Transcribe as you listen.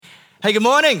Hey, good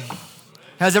morning.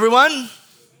 How's everyone?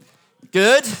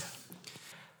 Good.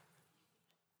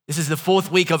 This is the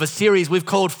fourth week of a series we've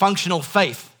called Functional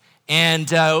Faith. And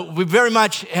we very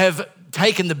much have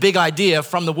taken the big idea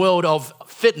from the world of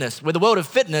fitness, where the world of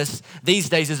fitness these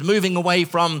days is moving away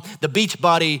from the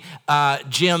Beachbody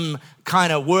gym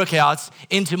kind of workouts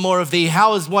into more of the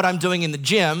how is what I'm doing in the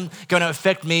gym going to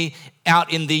affect me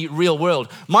out in the real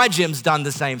world. My gym's done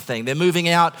the same thing. They're moving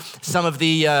out some of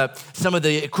the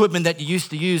equipment that you used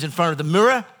to use in front of the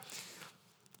mirror,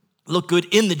 look good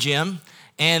in the gym,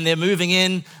 and they're moving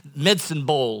in medicine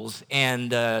balls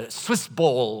and Swiss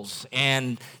balls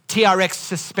and TRX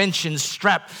suspension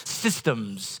strap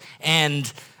systems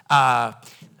and I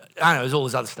don't know, there's all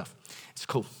this other stuff. It's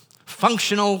cool.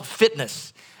 Functional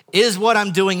fitness. Is what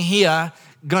I'm doing here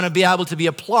going to be able to be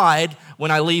applied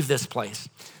when I leave this place?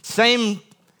 Same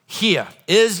here.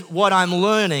 Is what I'm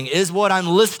learning, is what I'm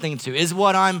listening to, is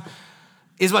what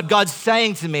God's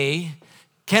saying to me,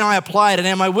 can I apply it and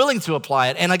am I willing to apply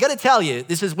it? And I got to tell you,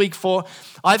 this is week 4.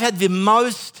 I've had the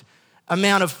most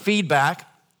amount of feedback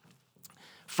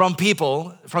from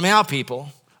our people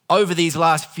over these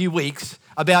last few weeks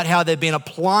about how they've been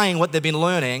applying what they've been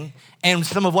learning and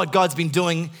some of what God's been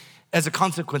doing as a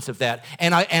consequence of that.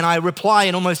 And I reply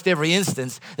in almost every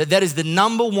instance that is the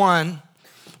number one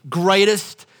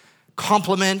greatest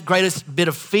compliment, greatest bit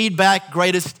of feedback,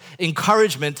 greatest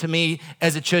encouragement to me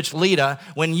as a church leader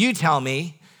when you tell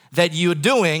me that you're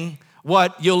doing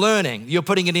what you're learning, you're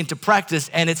putting it into practice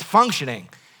and it's functioning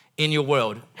in your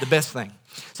world, the best thing.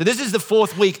 So this is the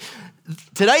 4th week.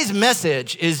 Today's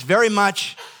message is very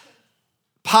much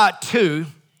part 2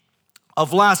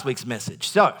 of last week's message.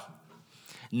 So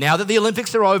now that the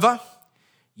Olympics are over,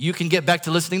 you can get back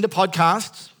to listening to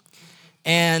podcasts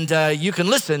and you can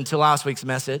listen to last week's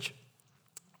message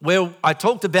where I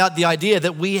talked about the idea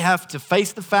that we have to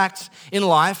face the facts in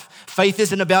life. Faith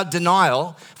isn't about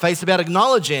denial. Faith's about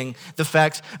acknowledging the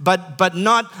facts, but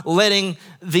not letting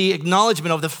the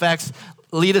acknowledgement of the facts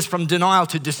lead us from denial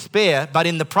to despair, but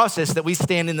in the process that we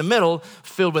stand in the middle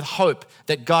filled with hope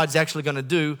that God's actually going to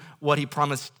do what he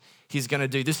promised he's going to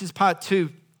do. This is part 2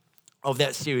 of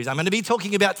that series. I'm going to be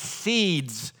talking about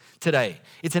seeds today.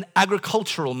 It's an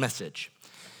agricultural message.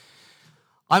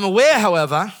 I'm aware,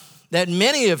 however, that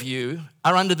many of you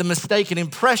are under the mistaken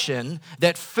impression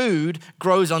that food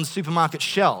grows on supermarket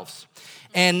shelves.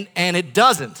 And it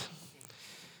doesn't.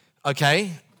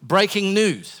 Okay? Breaking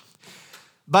news.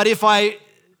 But if I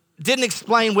didn't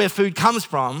explain where food comes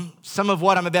from, some of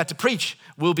what I'm about to preach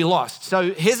will be lost.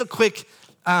 So here's a quick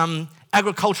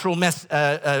agricultural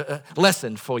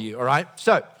lesson for you, all right?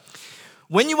 So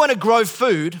when you want to grow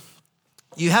food,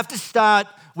 you have to start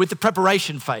with the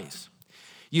preparation phase.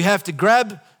 You have to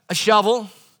grab a shovel,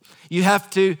 you have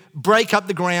to break up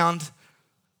the ground,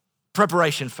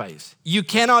 preparation phase. You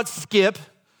cannot skip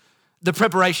the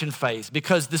preparation phase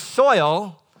because the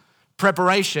soil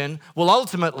preparation will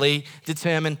ultimately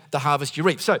determine the harvest you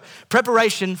reap. So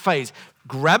preparation phase,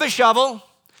 grab a shovel,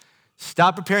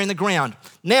 start preparing the ground.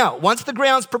 Now, once the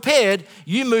ground's prepared,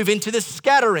 you move into the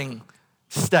scattering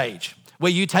stage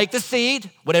where you take the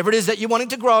seed, whatever it is that you're wanting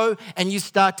to grow, and you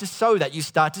start to sow that. You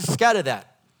start to scatter that.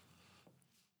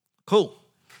 Cool.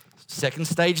 Second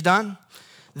stage done.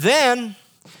 Then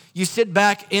you sit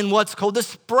back in what's called the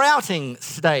sprouting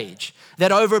stage,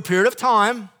 that over a period of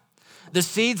time, the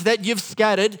seeds that you've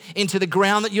scattered into the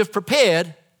ground that you've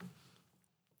prepared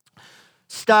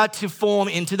start to form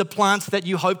into the plants that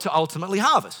you hope to ultimately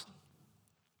harvest.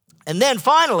 And then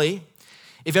finally,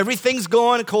 if everything's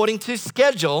going according to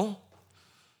schedule,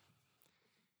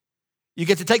 you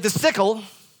get to take the sickle.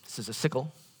 This is a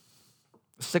sickle.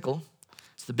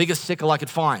 It's the biggest sickle I could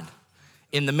find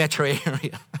in the metro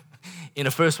area in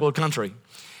a first world country.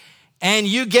 And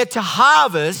you get to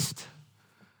harvest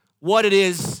what it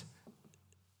is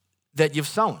that you've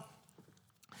sown.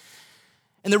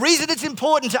 And the reason it's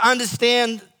important to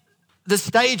understand the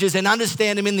stages and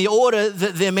understand them in the order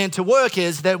that they're meant to work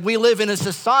is that we live in a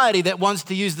society that wants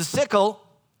to use the sickle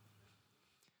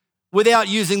without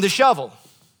using the shovel.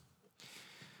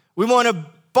 We want to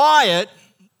buy it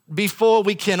before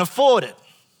we can afford it.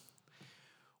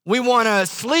 We want to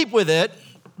sleep with it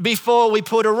before we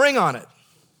put a ring on it.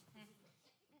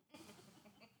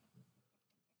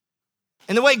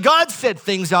 And the way God set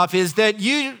things up is that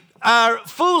you are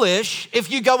foolish if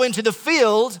you go into the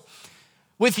field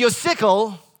with your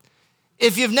sickle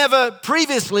if you've never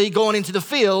previously gone into the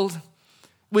field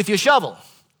with your shovel.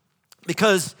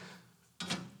 Because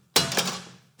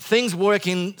things work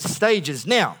in stages.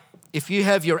 Now, if you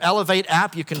have your Elevate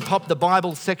app, you can pop the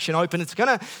Bible section open. It's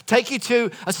going to take you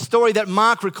to a story that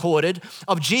Mark recorded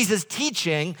of Jesus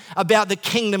teaching about the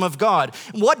kingdom of God.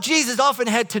 What Jesus often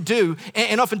had to do,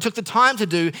 and often took the time to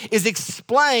do, is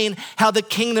explain how the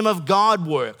kingdom of God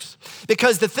works.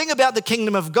 Because the thing about the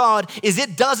kingdom of God is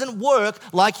it doesn't work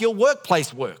like your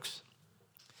workplace works.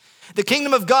 The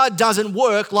kingdom of God doesn't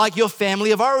work like your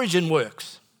family of origin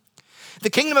works. The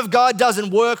kingdom of God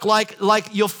doesn't work like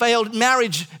your failed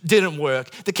marriage didn't work.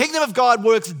 The kingdom of God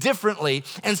works differently.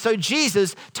 And so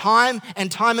Jesus, time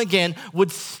and time again,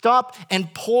 would stop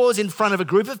and pause in front of a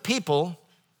group of people,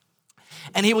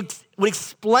 and he would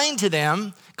explain to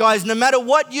them, guys, no matter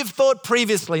what you've thought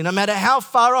previously, no matter how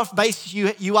far off base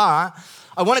you are,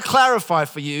 I want to clarify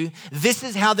for you, this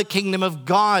is how the kingdom of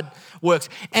God works.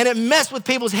 And it messed with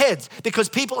people's heads because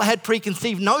people had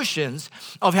preconceived notions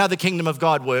of how the kingdom of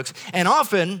God works. And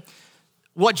often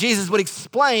what Jesus would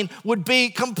explain would be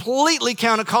completely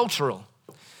countercultural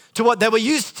to what they were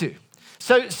used to.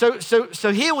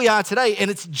 So here we are today, and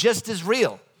it's just as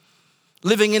real.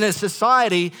 Living in a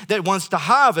society that wants to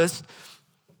harvest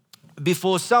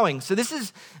before sowing. So this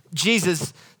is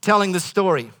Jesus telling the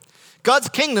story. God's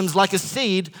kingdom's like a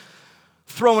seed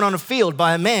thrown on a field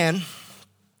by a man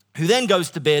who then goes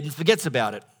to bed and forgets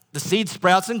about it. The seed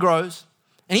sprouts and grows,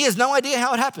 and he has no idea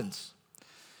how it happens.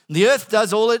 The earth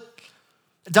does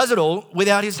it all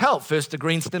without his help. First a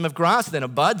green stem of grass, then a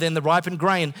bud, then the ripened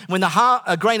grain. When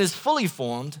the grain is fully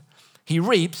formed, he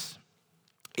reaps.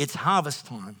 It's harvest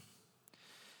time.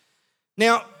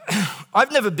 Now,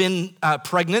 I've never been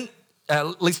pregnant,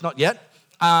 at least not yet.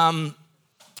 Arnold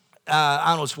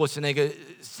Schwarzenegger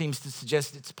seems to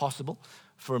suggest it's possible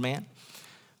for a man.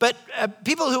 But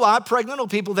people who are pregnant or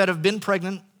people that have been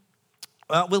pregnant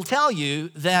will tell you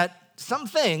that some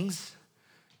things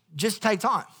just take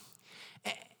time.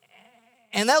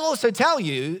 And they'll also tell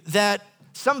you that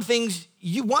some things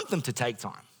you want them to take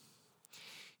time.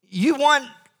 You want,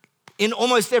 in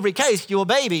almost every case, your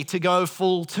baby to go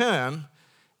full term.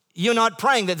 You're not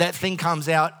praying that that thing comes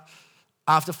out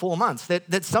after 4 months.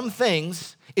 That some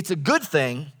things, it's a good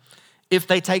thing if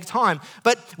they take time.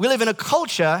 But we live in a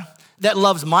culture that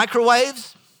loves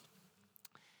microwaves,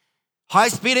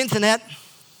 high-speed internet,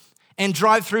 and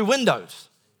drive-through windows.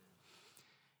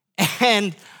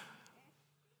 And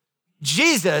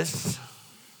Jesus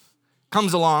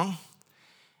comes along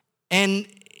and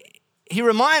he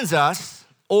reminds us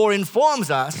or informs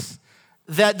us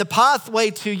that the pathway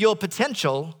to your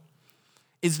potential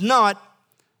is not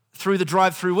through the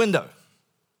drive-through window.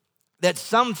 That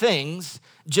some things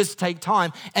just take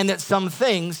time and that some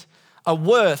things are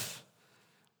worth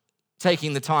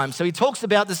taking the time. So he talks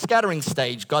about the scattering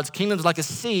stage. God's kingdom is like a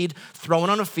seed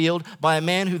thrown on a field by a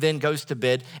man who then goes to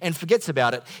bed and forgets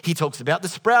about it. He talks about the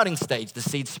sprouting stage. The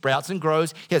seed sprouts and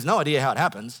grows. He has no idea how it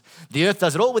happens. The earth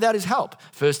does it all without his help.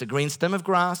 First a green stem of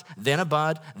grass, then a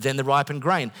bud, then the ripened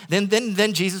grain.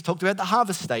 Then Jesus talked about the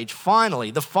harvest stage. Finally,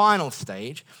 the final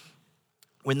stage,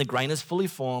 when the grain is fully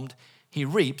formed, he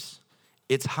reaps.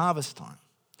 It's harvest time.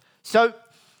 So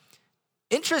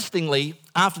interestingly,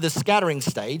 after the scattering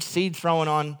stage, seed thrown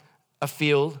on a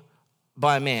field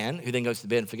by a man who then goes to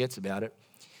bed and forgets about it,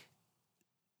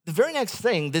 the very next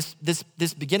thing,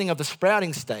 this beginning of the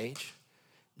sprouting stage,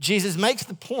 Jesus makes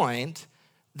the point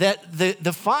that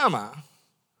the farmer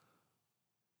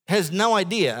has no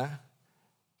idea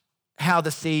how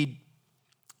the seed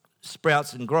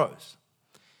sprouts and grows.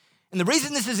 And the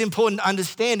reason this is important to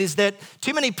understand is that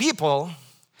too many people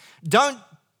don't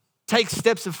take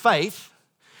steps of faith,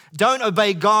 don't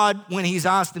obey God when he's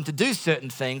asked them to do certain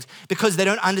things because they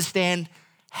don't understand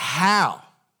how.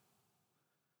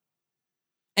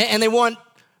 And they want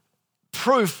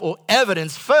proof or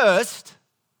evidence first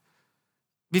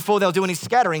before they'll do any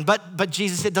scattering. But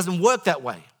Jesus said it doesn't work that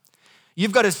way.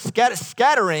 You've got to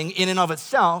scattering in and of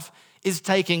itself is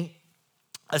taking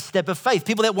a step of faith.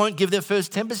 People that won't give their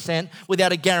first 10%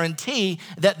 without a guarantee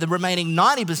that the remaining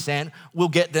 90% will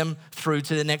get them through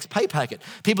to the next pay packet.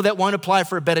 People that won't apply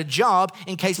for a better job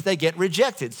in case they get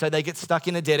rejected. So they get stuck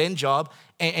in a dead-end job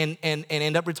and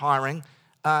end up retiring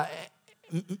and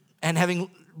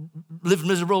having lived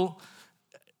miserable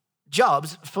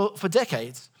jobs for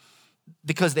decades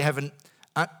because they haven't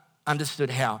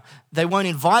understood how. They won't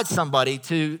invite somebody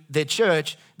to their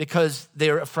church because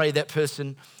they're afraid that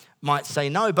person might say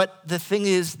no. But the thing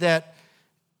is that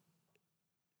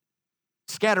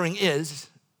scattering is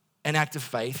an act of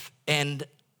faith, and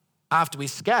after we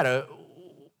scatter,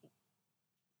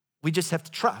 we just have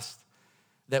to trust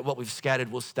that what we've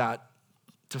scattered will start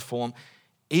to form,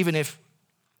 even if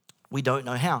we don't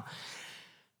know how.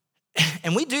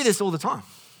 And we do this all the time.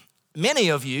 Many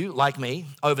of you, like me,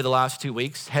 over the last 2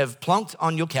 weeks, have plonked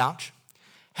on your couch,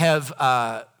 have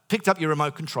picked up your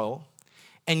remote control,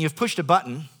 and you've pushed a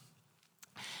button,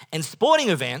 and sporting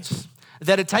events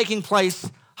that are taking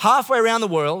place halfway around the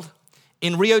world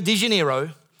in Rio de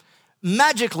Janeiro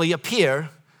magically appear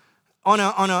on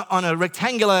a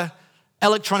rectangular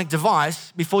electronic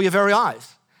device before your very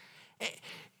eyes.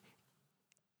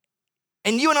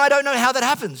 And you and I don't know how that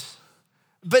happens.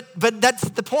 But that's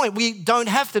the point. We don't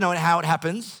have to know how it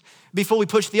happens before we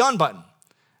push the on button.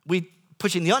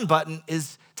 Pushing the on button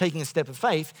is taking a step of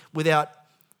faith without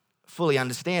fully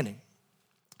understanding.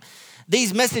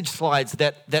 These message slides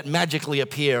that magically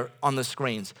appear on the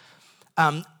screens,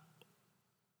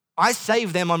 I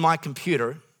save them on my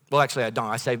computer. Well, actually, I don't.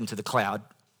 I save them to the cloud,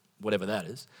 whatever that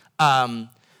is,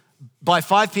 by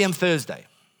 5 p.m. Thursday.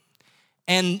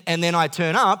 And then I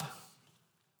turn up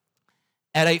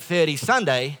at 8:30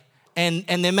 Sunday, and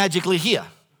they're magically here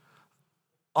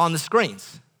on the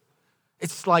screens.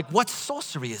 It's like, what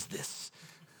sorcery is this?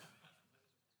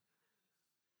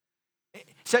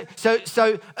 So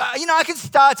I can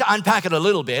start to unpack it a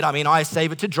little bit. I mean, I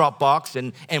save it to Dropbox,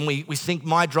 and we sync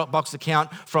my Dropbox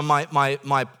account from my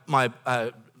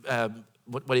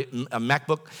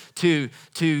MacBook to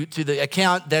the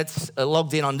account that's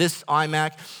logged in on this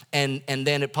iMac, and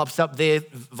then it pops up there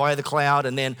via the cloud,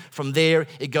 and then from there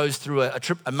it goes through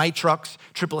a Matrix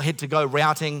triple head to go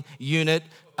routing unit.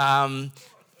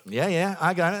 Yeah,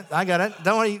 I got it.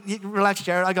 Don't worry, relax,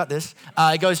 Jared, I got this.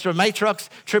 It goes through a Matrix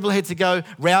triple head to go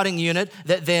routing unit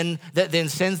that then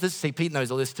sends this. See, Pete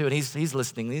knows all this too, and he's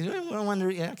listening. I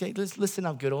wonder, yeah, okay, listen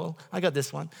up, good oil. I got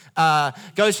this one.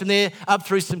 Goes from there up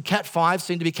through some Cat 5,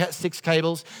 soon to be Cat 6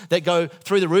 cables that go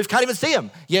through the roof. Can't even see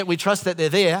them, yet we trust that they're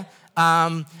there.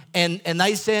 And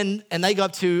they go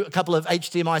up to a couple of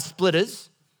HDMI splitters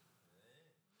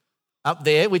up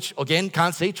there, which again,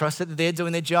 can't see, trust that they're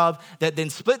doing their job, that then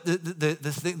split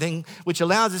this thing, which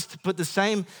allows us to put the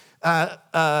same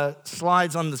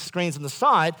slides on the screens on the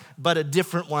side, but a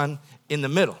different one in the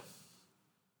middle.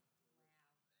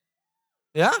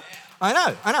 Yeah? I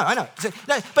know.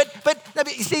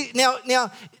 But you see,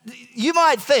 now you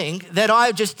might think that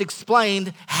I just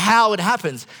explained how it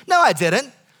happens. No, I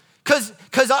didn't.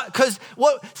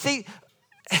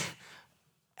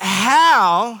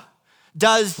 How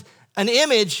does an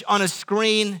image on a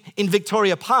screen in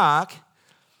Victoria Park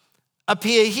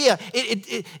appear here?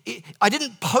 I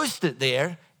didn't post it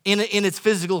there in its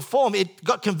physical form. It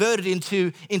got converted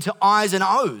into I's and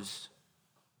O's,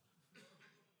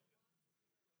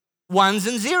 ones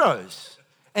and zeros,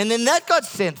 and then that got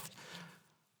sent.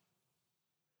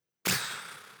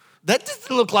 That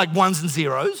doesn't look like ones and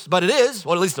zeros, but it is,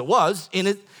 or at least it was.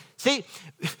 See,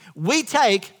 we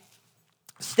take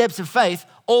steps of faith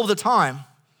all the time.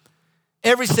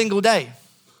 Every single day.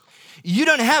 You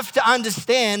don't have to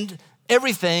understand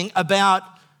everything about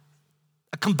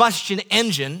a combustion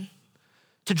engine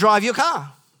to drive your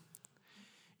car.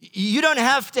 You don't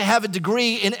have to have a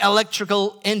degree in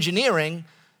electrical engineering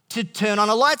to turn on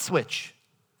a light switch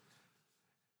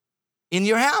in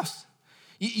your house.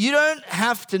 You don't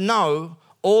have to know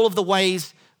all of the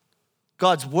ways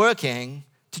God's working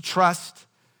to trust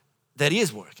that He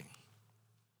is working.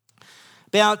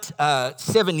 About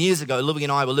 7 years ago, Louie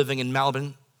and I were living in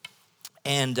Melbourne,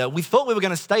 and we thought we were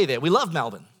going to stay there. We love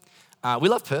Melbourne. We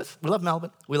love Perth. We love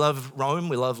Melbourne. We love Rome.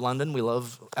 We love London. We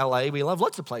love LA. We love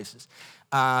lots of places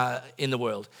in the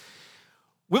world.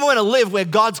 We want to live where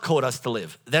God's called us to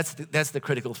live. That's the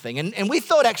critical thing. And we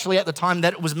thought actually at the time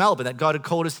that it was Melbourne, that God had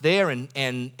called us there, and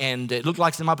it looked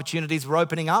like some opportunities were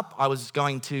opening up. I was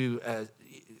going to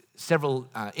several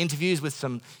interviews with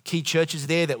some key churches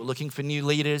there that were looking for new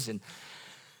leaders,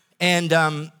 and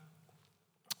I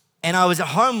was at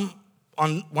home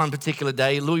on one particular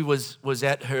day. Louie was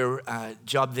at her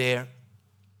job there,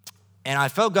 and I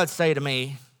felt God say to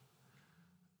me,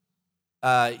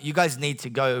 you guys need to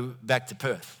go back to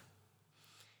Perth.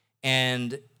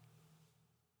 And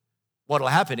what'll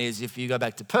happen is if you go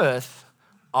back to Perth,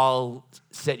 I'll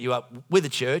set you up with a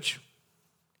church,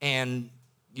 and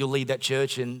you'll lead that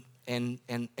church, and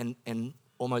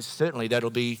almost certainly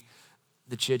that'll be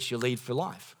the church you'll lead for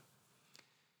life.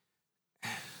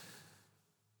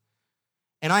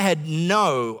 And I had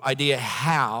no idea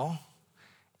how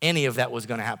any of that was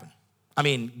going to happen. I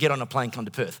mean, get on a plane, come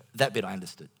to Perth. That bit I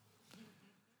understood.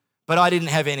 But I didn't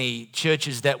have any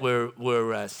churches that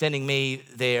were sending me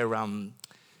their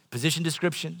position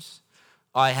descriptions.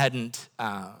 I hadn't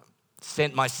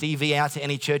sent my CV out to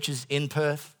any churches in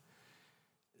Perth.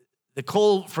 The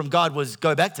call from God was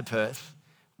go back to Perth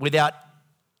without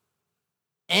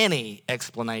any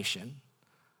explanation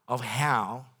of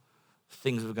how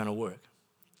things were going to work.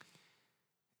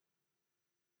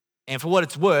 And for what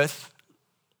it's worth,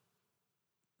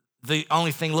 the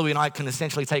only thing Louis and I can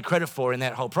essentially take credit for in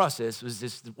that whole process was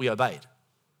just that we obeyed.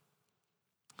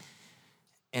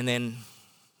 And then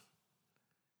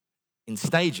in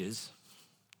stages,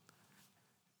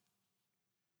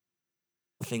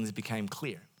 things became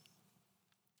clear.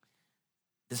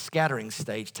 The scattering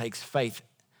stage takes faith,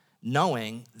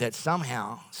 knowing that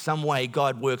somehow, some way,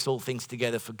 God works all things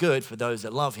together for good for those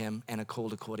that love him and are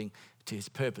called according to his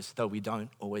purpose, though we don't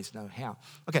always know how.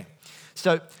 Okay,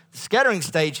 so the scattering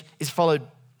stage is followed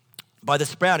by the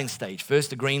sprouting stage.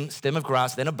 First a green stem of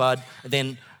grass, then a bud,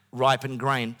 then ripened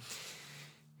grain.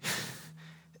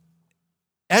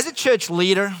 As a church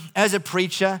leader, as a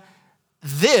preacher,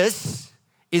 this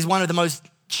is one of the most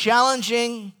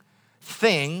challenging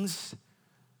things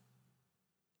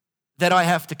that I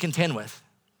have to contend with.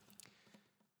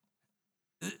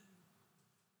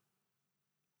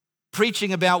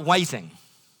 Preaching about waiting.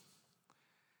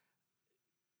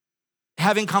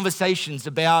 Having conversations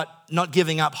about not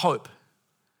giving up hope.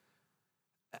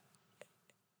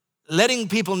 Letting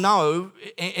people know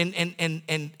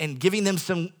and giving them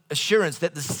some assurance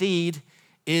that the seed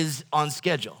is on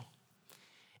schedule.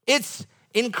 It's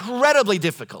incredibly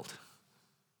difficult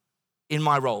in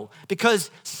my role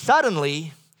because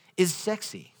suddenly is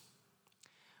sexy.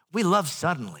 We love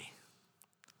suddenly.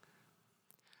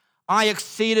 I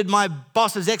exceeded my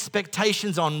boss's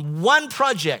expectations on one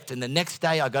project and the next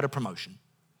day I got a promotion.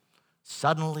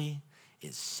 Suddenly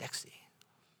is sexy.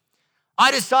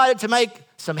 I decided to make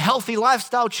some healthy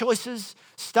lifestyle choices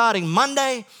starting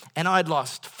Monday and I'd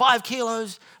lost 5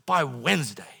 kilos by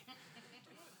Wednesday.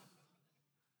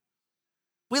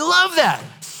 We love that.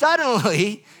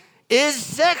 Suddenly is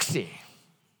sexy.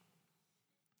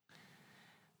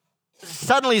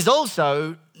 Suddenly is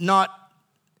also not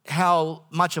how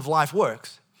much of life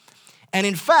works. And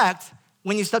in fact,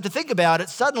 when you start to think about it,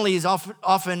 suddenly is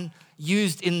often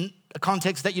used in a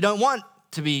context that you don't want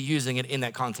to be using it in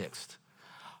that context.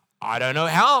 I don't know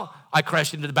how I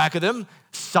crashed into the back of them.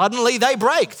 Suddenly they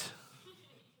braked.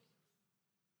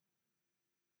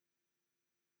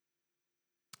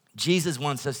 Jesus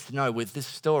wants us to know with this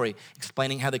story,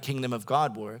 explaining how the kingdom of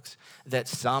God works, that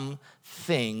some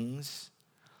things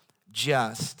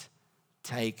just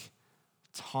take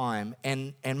time.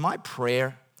 And my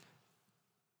prayer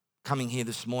coming here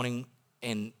this morning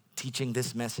and teaching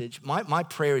this message, my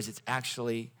prayer is it's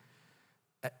actually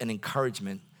an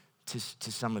encouragement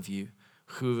to some of you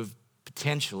who have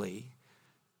potentially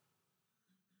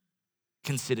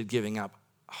considered giving up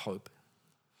hope.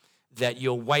 That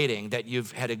you're waiting, that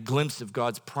you've had a glimpse of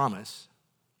God's promise,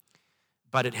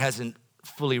 but it hasn't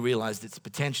fully realized its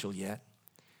potential yet.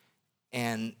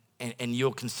 And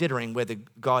you're considering whether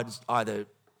God's either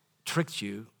tricked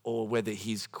you or whether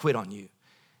he's quit on you.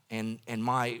 And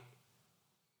my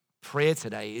prayer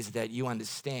today is that you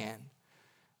understand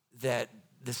that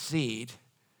the seed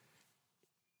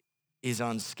is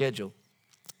on schedule.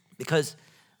 Because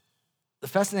the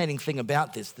fascinating thing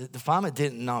about this, the farmer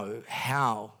didn't know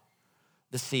how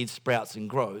the seed sprouts and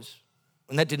grows,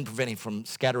 and that didn't prevent him from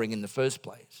scattering in the first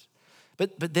place.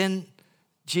 But then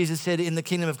Jesus said in the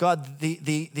kingdom of God,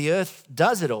 the earth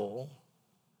does it all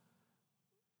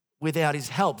without his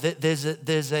help.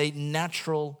 There's a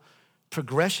natural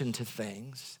progression to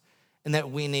things, and that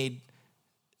we need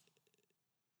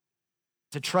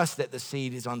to trust that the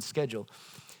seed is on schedule.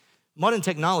 Modern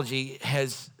technology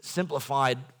has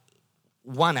simplified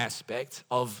one aspect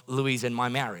of Louise and my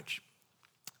marriage.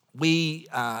 We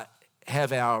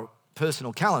have our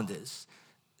personal calendars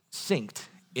synced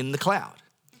in the cloud.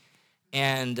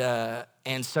 And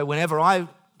so whenever I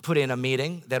put in a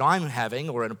meeting that I'm having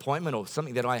or an appointment or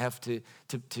something that I have to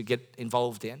get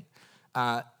involved in,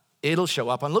 it'll show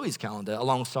up on Louie's calendar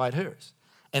alongside hers.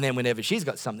 And then whenever she's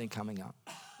got something coming up,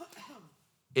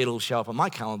 it'll show up on my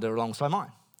calendar alongside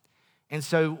mine. And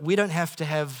so we don't have to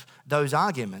have those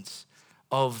arguments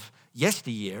of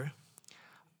yesteryear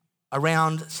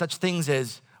around such things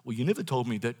as, well, you never told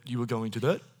me that you were going to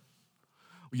that.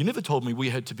 Well, you never told me we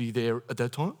had to be there at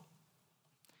that time.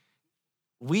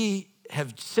 We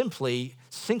have simply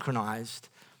synchronized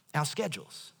our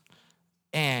schedules.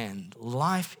 And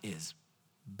life is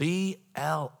B-L-I-S-S,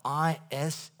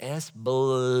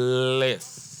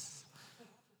 bliss.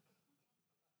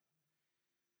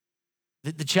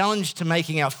 The challenge to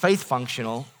making our faith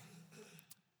functional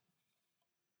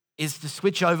is to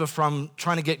switch over from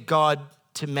trying to get God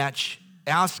to match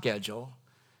our schedule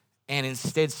and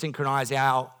instead synchronize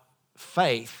our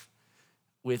faith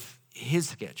with his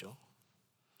schedule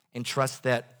and trust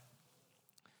that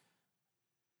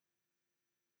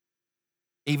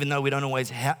even though we don't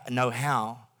always know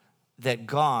how, that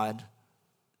God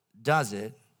does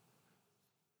it,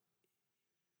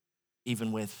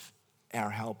 even with our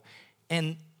help.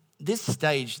 And this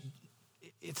stage,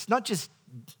 it's not just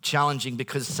challenging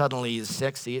because suddenly is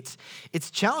sexy.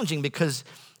 It's challenging because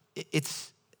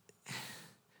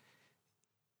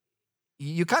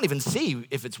you can't even see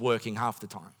if it's working half the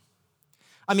time.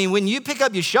 I mean, when you pick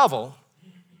up your shovel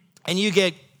and you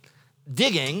get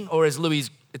digging, or as Louis'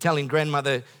 Italian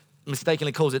grandmother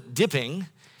mistakenly calls it, dipping,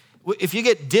 if you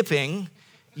get dipping,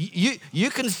 you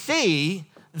can see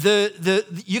the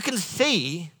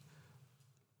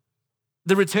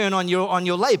return on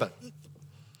your labor.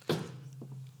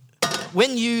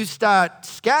 When you start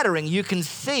scattering, you can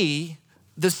see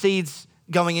the seeds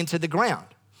going into the ground.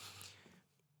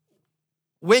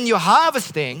 When you're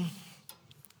harvesting,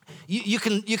 you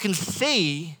can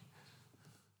see,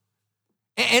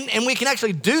 and we can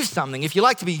actually do something. If you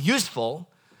like to be useful,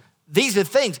 these are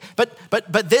things. But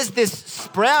there's this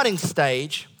sprouting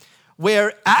stage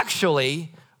where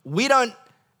actually we don't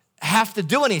have to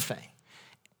do anything.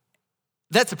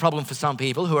 That's a problem for some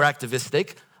people who are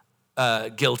activistic,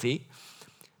 guilty.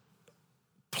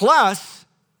 Plus,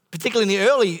 particularly in the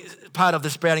early part of the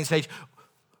sprouting stage,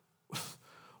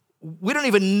 we don't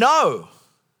even know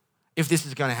if this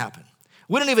is going to happen.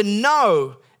 We don't even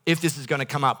know if this is going to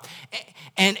come up.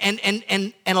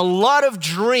 And a lot of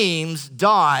dreams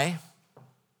die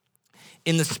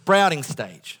in the sprouting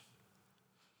stage.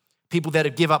 People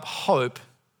that give up hope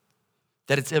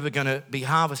that it's ever going to be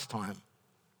harvest time.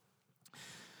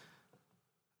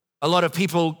 A lot of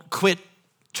people quit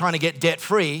trying to get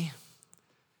debt-free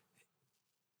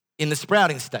in the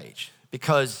sprouting stage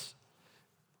because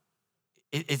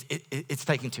it's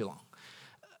taking too long.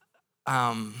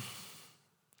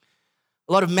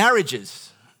 A lot of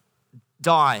marriages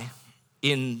die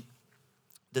in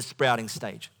the sprouting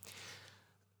stage.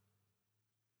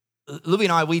 Louis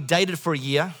and I, we dated for a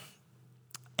year,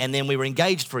 and then we were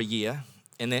engaged for a year,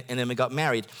 and then we got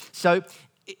married. So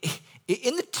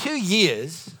in the 2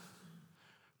 years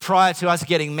prior to us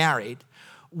getting married,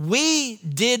 we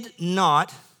did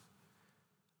not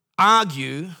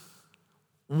argue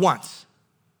once.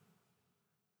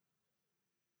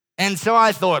 And so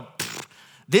I thought,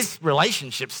 this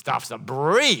relationship stuff's a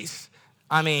breeze.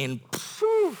 I mean,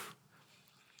 phew.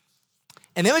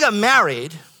 And then we got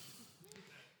married,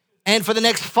 and for the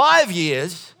next 5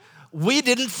 years, we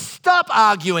didn't stop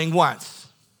arguing once.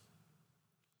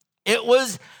 It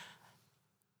was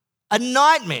a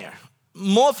nightmare,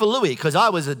 more for Louis, because I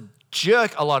was a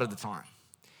jerk a lot of the time.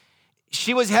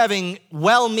 She was having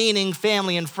well-meaning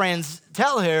family and friends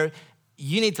tell her,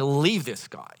 you need to leave this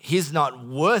guy. He's not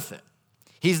worth it.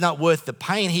 He's not worth the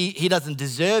pain. He doesn't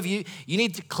deserve you. You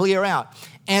need to clear out.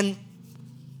 And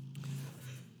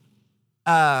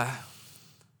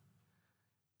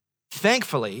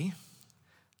thankfully,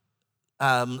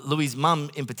 Louis' mum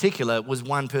in particular was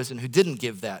one person who didn't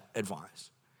give that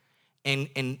advice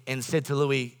and said to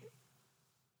Louis,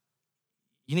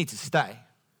 you need to stay.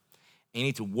 You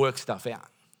need to work stuff out.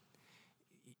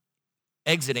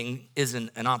 Exiting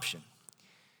isn't an option.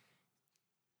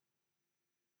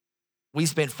 We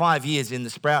spent 5 years in the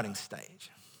sprouting stage.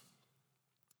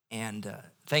 And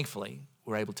thankfully,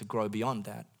 we're able to grow beyond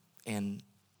that. And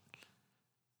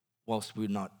whilst we're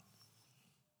not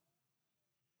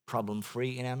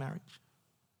problem-free in our marriage,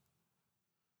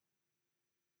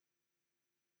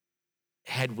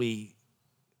 had we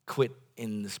quit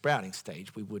in the sprouting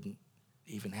stage, we wouldn't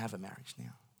even have a marriage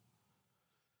now.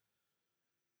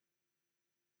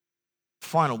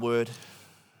 Final word.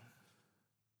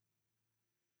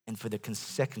 And for the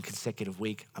second consecutive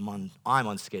week, I'm on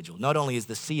schedule. Not only is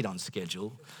the seed on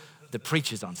schedule, the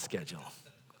preacher's on schedule.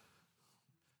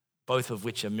 Both of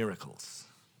which are miracles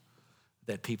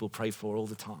that people pray for all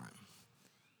the time,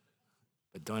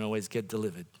 but don't always get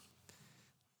delivered.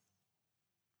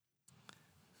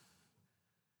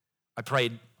 I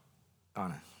prayed, oh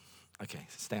no, okay,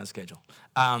 stay on schedule.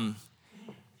 Have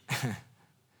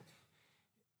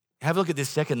a look at this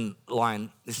second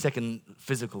line, this second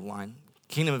physical line.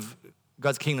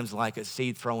 God's kingdom's like a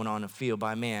seed thrown on a field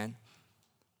by man.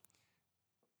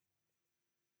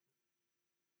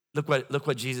 Look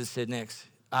what Jesus said next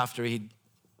after he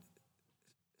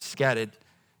scattered.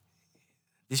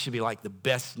 This should be like the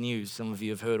best news some of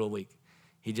you have heard all week.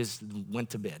 He just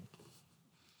went to bed.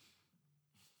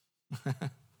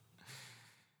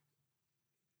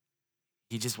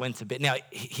 He just went to bed. Now,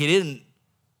 he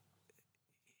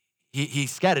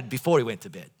scattered before he went to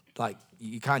bed. Like,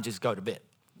 you can't just go to bed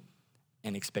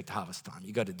and expect harvest time.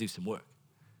 You got to do some work.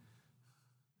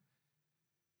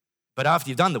 But after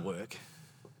you've done the work,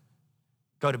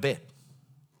 Go to bed.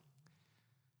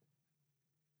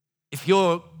 If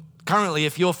your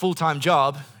full-time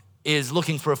job is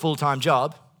looking for a full-time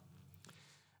job,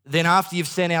 then after you've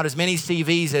sent out as many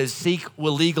CVs as Seek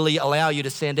will legally allow you to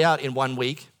send out in 1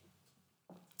 week,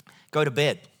 go to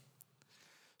bed.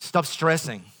 Stop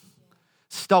stressing.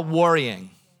 Stop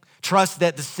worrying. Trust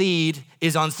that the seed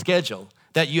is on schedule,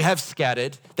 that you have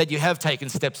scattered, that you have taken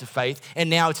steps of faith, and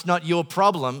now it's not your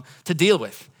problem to deal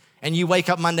with. And you wake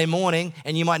up Monday morning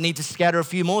and you might need to scatter a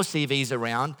few more CVs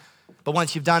around, but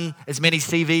once you've done as many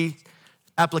CV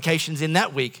applications in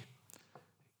that week,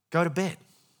 go to bed.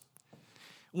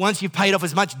 Once you've paid off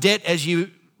as much debt as you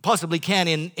possibly can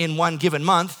in one given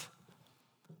month,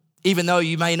 even though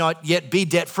you may not yet be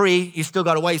debt-free, you've still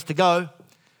got a ways to go,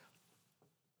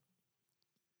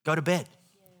 go to bed.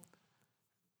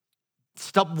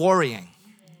 Stop worrying.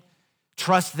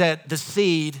 Trust that the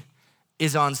seed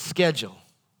is on schedule.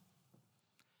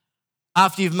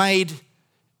 After you've made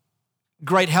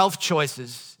great health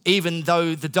choices, even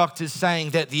though the doctor's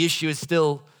saying that the issue is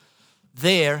still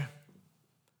there,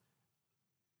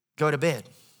 go to bed.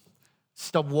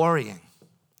 Stop worrying.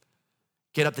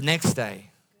 Get up the next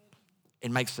day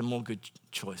and make some more good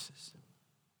choices.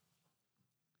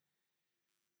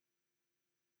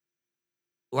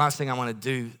 The last thing I want to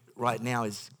do right now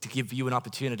is to give you an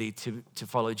opportunity to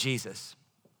follow Jesus.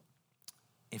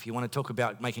 If you want to talk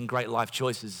about making great life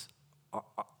choices,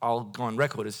 I'll go on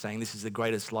record as saying this is the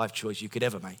greatest life choice you could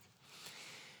ever make.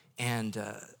 And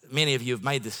many of you have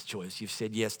made this choice. You've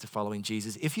said yes to following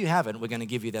Jesus. If you haven't, we're going to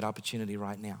give you that opportunity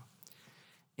right now.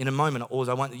 In a moment, all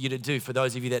I want you to do, for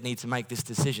those of you that need to make this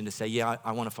decision to say, yeah,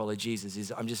 I want to follow Jesus,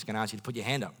 is I'm just going to ask you to put your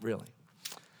hand up, really.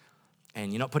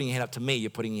 And you're not putting your hand up to me, you're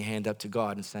putting your hand up to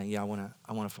God and saying, yeah, I want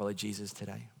to follow Jesus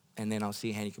today. And then I'll see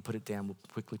your hand, you can put it down, we'll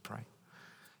quickly pray.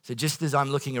 So just as I'm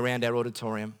looking around our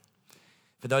auditorium,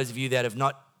 for those of you that have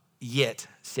not yet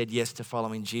said yes to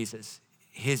following Jesus,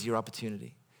 here's your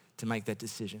opportunity to make that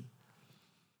decision.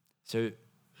 So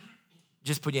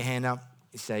just put your hand up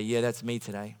and say, yeah, that's me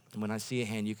today. And when I see your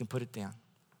hand, you can put it down.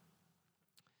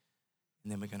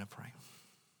 And then we're going to pray.